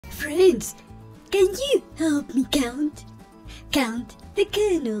Friends, can you help me count? Count the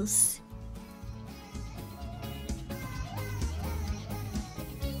kernels.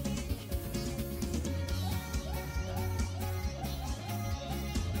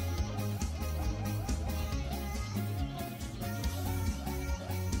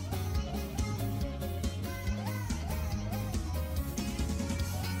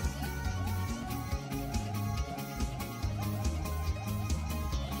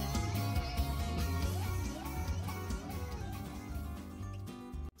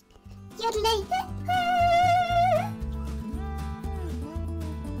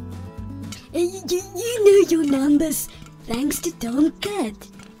 You know your numbers, thanks to Tomcat.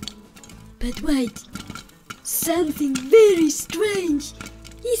 But wait, something very strange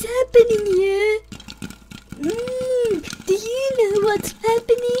is happening here. Do you know what's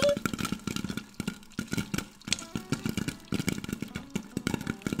happening?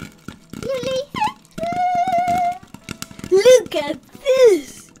 Look at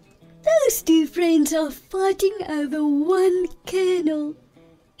this! Those two friends are fighting over one kernel.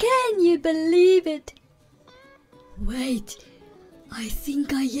 Can you believe it? Wait, I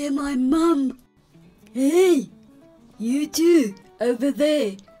think I hear my mum. Hey, you two, over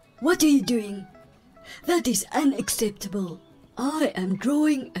there. What are you doing? That is unacceptable. I am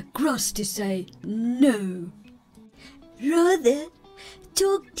drawing a cross to say no. Rather,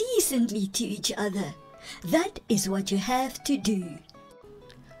 talk decently to each other. That is what you have to do.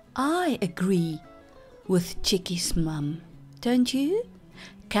 I agree with Chicky's mum, don't you?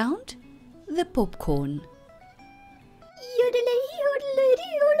 Count the popcorn.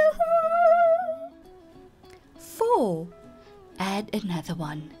 4. Add another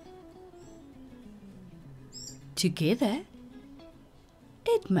one. Together,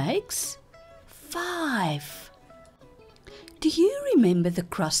 it makes 5. Do you remember the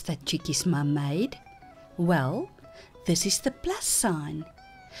cross that Chicky's mum made? Well, this is the plus sign.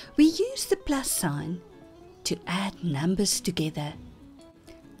 We use the plus sign to add numbers together.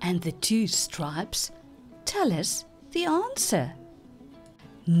 And the 2 stripes tell us the answer.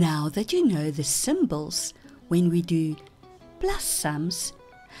 Now that you know the symbols when we do plus sums,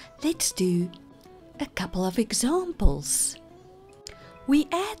 let's do a couple of examples. We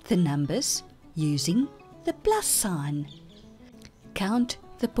add the numbers using the plus sign. Count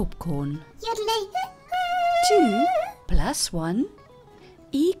the popcorn. 2 plus 1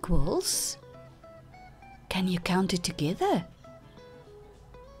 equals... Can you count it together?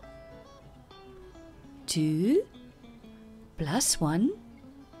 2 plus 1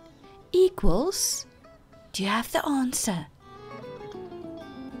 equals... Do you have the answer?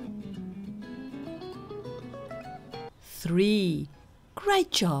 3.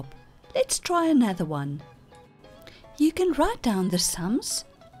 Great job. Let's try another one. You can write down the sums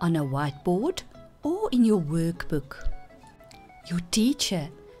on a whiteboard or in your workbook. Your teacher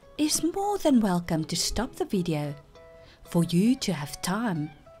is more than welcome to stop the video for you to have time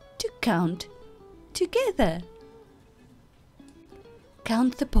to count together.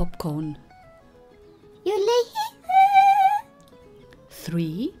 Count the popcorn.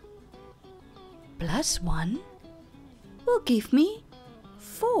 3 plus 1 will give me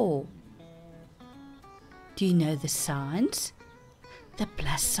 4. Do you know the signs? The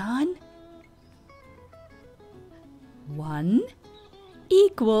plus sign. 1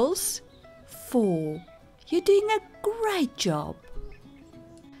 equals 4. You're doing a great job.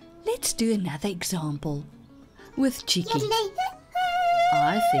 Let's do another example with Chicky.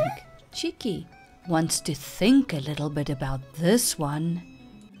 I think Chicky wants to think a little bit about this one.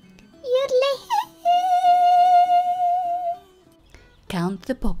 Count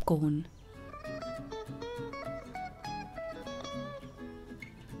the popcorn.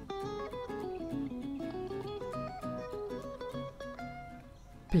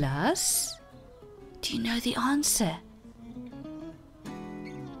 'Plus'. Do you know the answer?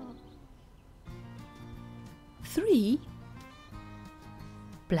 3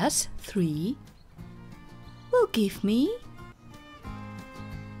 plus 3 will give me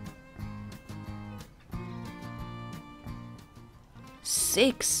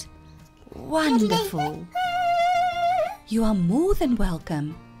 6. Wonderful! You are more than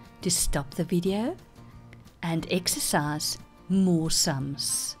welcome to stop the video and exercise more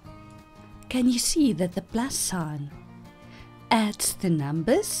sums. Can you see that the plus sign adds the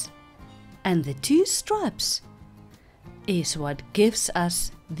numbers and the 2 stripes is what gives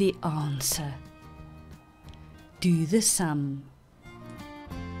us the answer? Do the sum.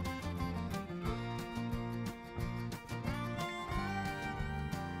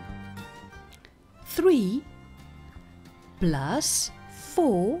 3 plus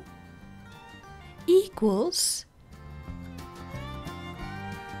 4 equals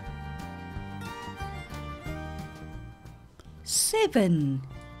 7.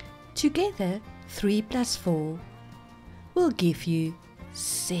 Together, 3 plus 4 will give you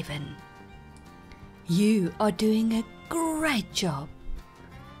 7. You are doing a great job.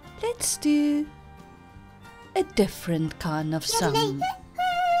 Let's do a different kind of sum.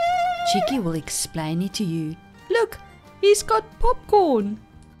 Chicky will explain it to you. Look, he's got popcorn.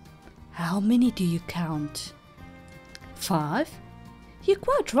 How many do you count? 5? You're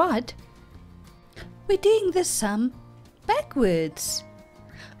quite right. We're doing the sum backwards.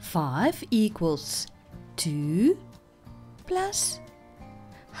 5 equals 2 plus,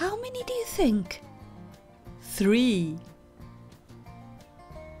 how many do you think? 3.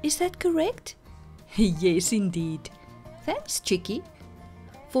 Is that correct? Yes, indeed. Thanks, Chicky,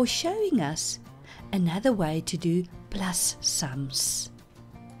 for showing us another way to do plus sums.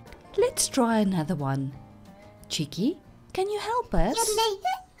 Let's try another one. Chicky, can you help us?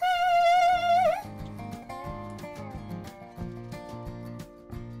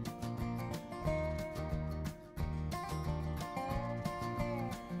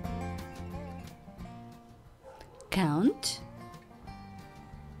 Count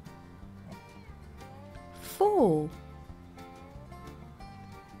 4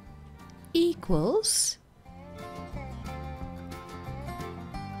 equals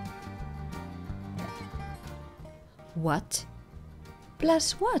what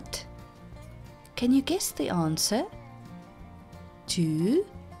plus what? Can you guess the answer? 2.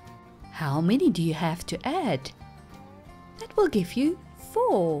 How many do you have to add? That will give you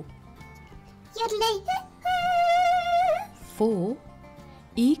 4. 4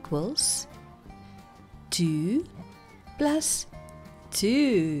 equals 2 plus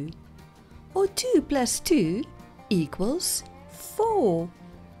 2, or 2 plus 2 equals 4.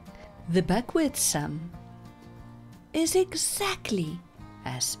 The backward sum is exactly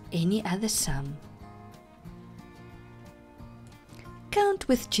as any other sum. Count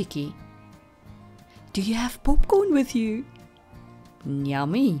with Chicky. Do you have popcorn with you?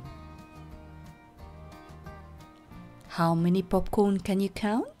 Yummy! How many popcorn can you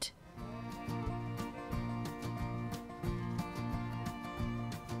count?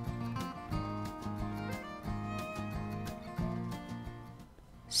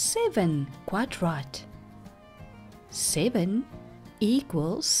 7, quite right. 7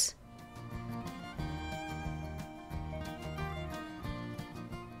 equals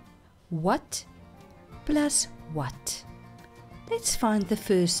what plus what? Let's find the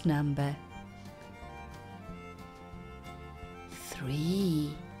first number.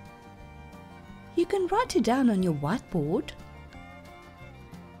 3. You can write it down on your whiteboard.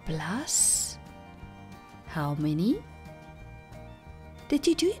 Plus, how many? Did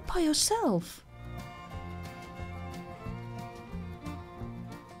you do it by yourself?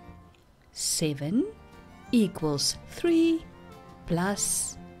 7 equals 3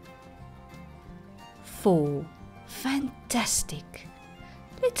 plus 4. Fantastic!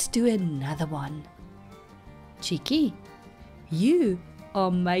 Let's do another one. Chicky, you are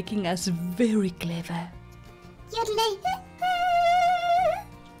making us very clever.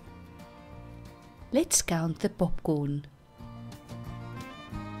 Let's count the popcorn.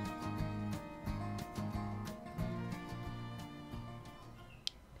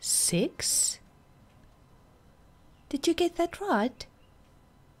 6. Did you get that right?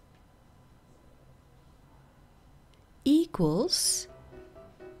 Equals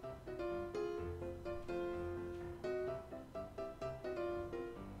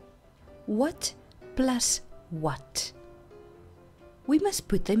what plus what? We must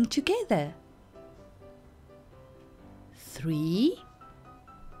put them together. 3.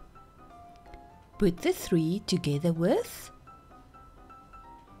 Put the 3 together with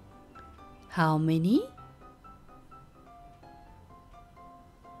how many?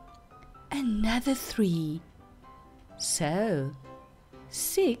 Another 3. So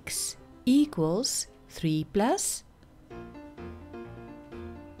 6 equals 3 plus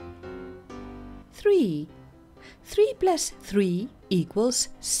 3. 3 plus 3 equals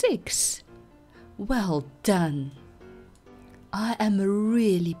 6. Well done. I am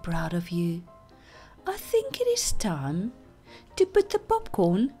really proud of you. I think it is time to put the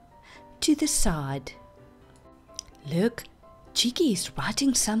popcorn to the side. Look, Chicky is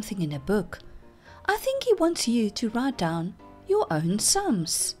writing something in a book. I think he wants you to write down your own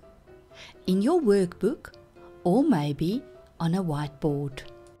sums in your workbook or maybe on a whiteboard.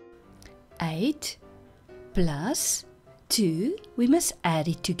 8 plus 2, we must add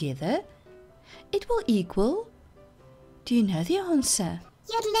it together. It will equal Do you know the answer?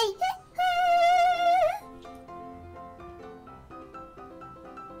 Yodeling.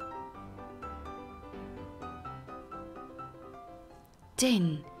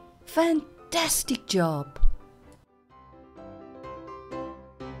 10. Fantastic job!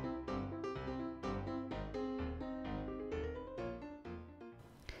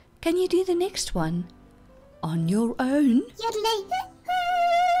 Can you do the next one on your own? Yodeling.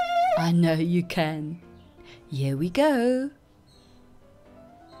 I know you can. Here we go.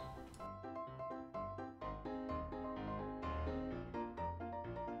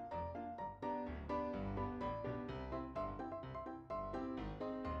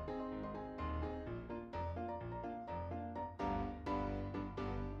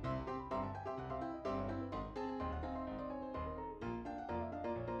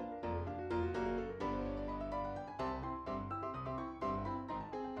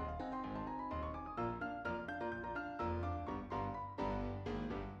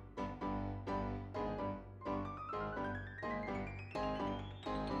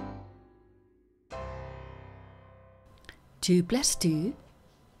 Two plus 2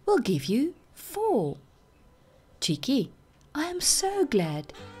 will give you 4. Chicky, I am so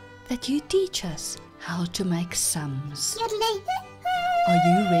glad that you teach us how to make sums. Yodeling. Are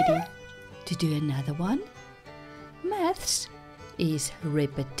you ready to do another one? Maths is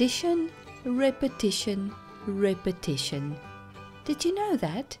repetition, repetition, repetition. Did you know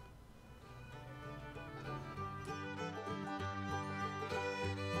that?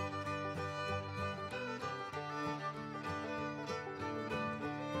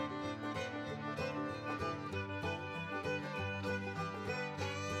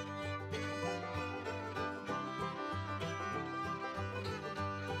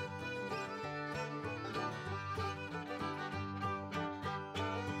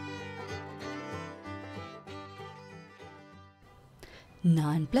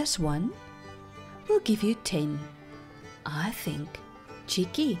 Nine plus 1 will give you 10. I think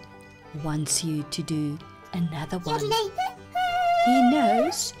Chicky wants you to do another one. Yodeling. He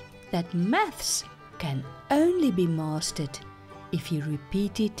knows that maths can only be mastered if you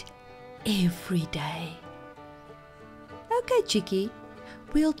repeat it every day. Okay, Chicky,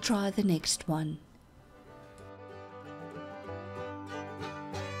 we'll try the next one.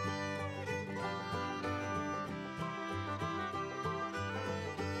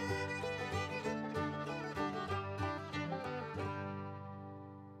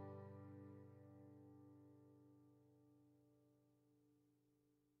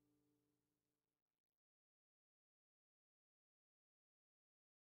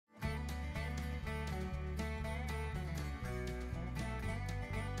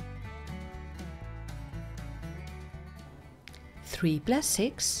 Three plus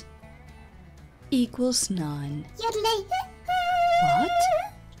 6 equals 9. Yodeling. What?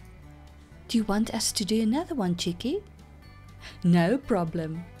 Do you want us to do another one, Chicky? No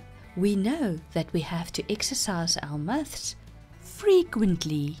problem. We know that we have to exercise our maths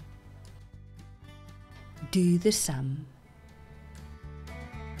frequently. Do the sum.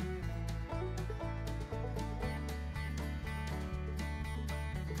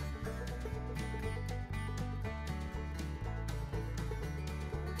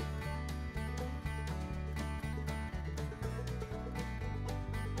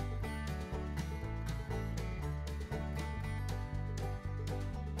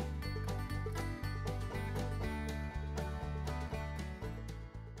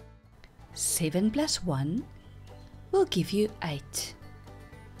 Seven plus 1 will give you 8.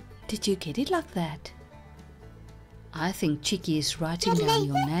 Did you get it like that? I think Chicky is writing down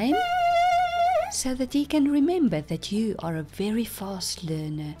your name so that he can remember that you are a very fast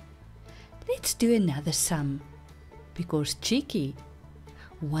learner. Let's do another sum because Chicky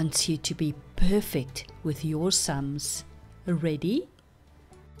wants you to be perfect with your sums. Ready?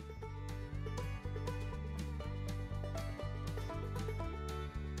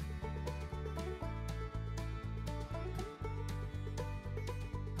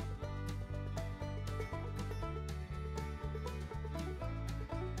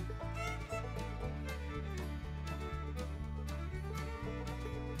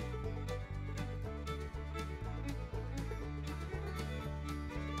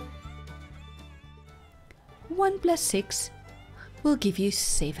 One plus 6 will give you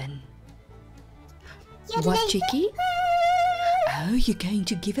 7. What, Chicky? Oh, you're going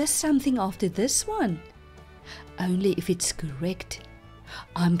to give us something after this one. Only if it's correct.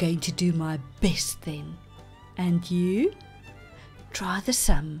 I'm going to do my best then. And you? Try the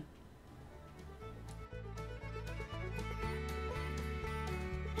sum.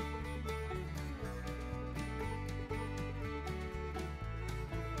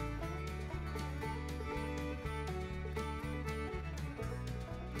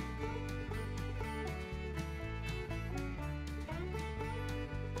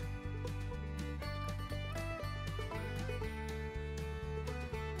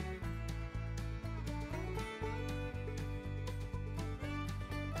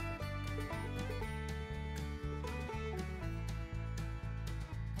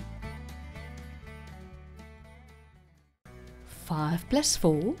 5 plus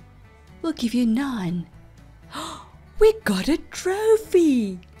 4 will give you 9. We got a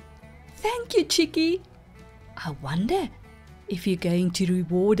trophy! Thank you, Chicky. I wonder if you're going to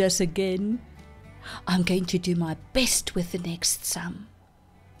reward us again. I'm going to do my best with the next sum.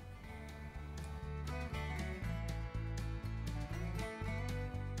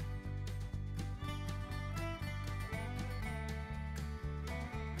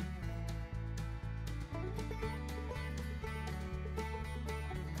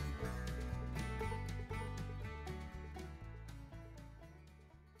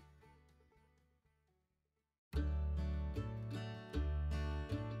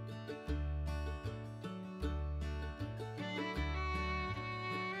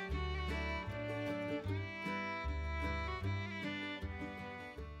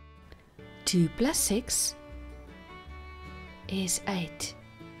 Two plus 6 is 8.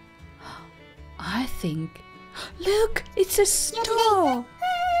 I think... Look, it's a star!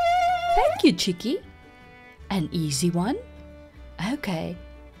 Thank you, Chicky. An easy one? Okay.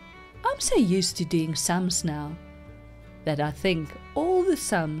 I'm so used to doing sums now that I think all the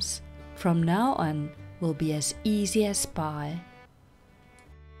sums from now on will be as easy as pie.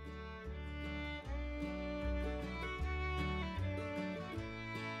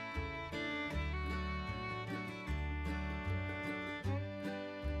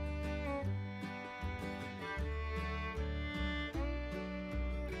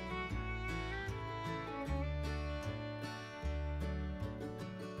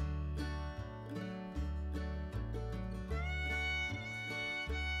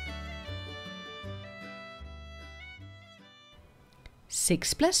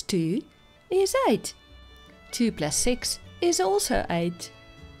 Six plus 2 is 8. 2 plus 6 is also 8.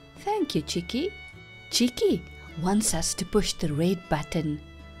 Thank you, Chicky. Chicky wants us to push the red button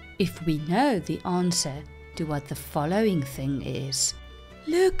if we know the answer to what the following thing is.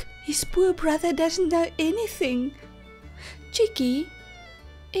 Look, his poor brother doesn't know anything. Chicky,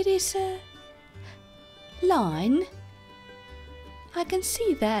 it is a line. I can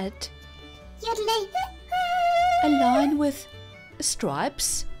see that. A line with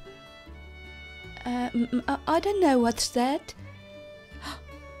stripes. I don't know what's that.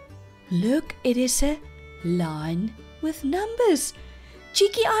 Look, it is a line with numbers.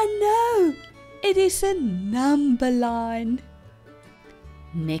 Chicky, I know. It is a number line.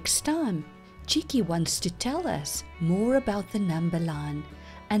 Next time, Chicky wants to tell us more about the number line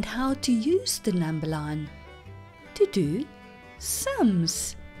and how to use the number line to do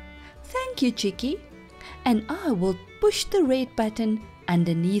sums. Thank you, Chicky. And I will push the red button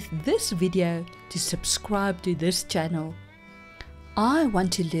underneath this video to subscribe to this channel. I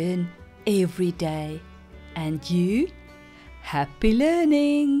want to learn every day. And you? Happy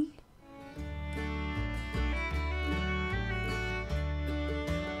learning!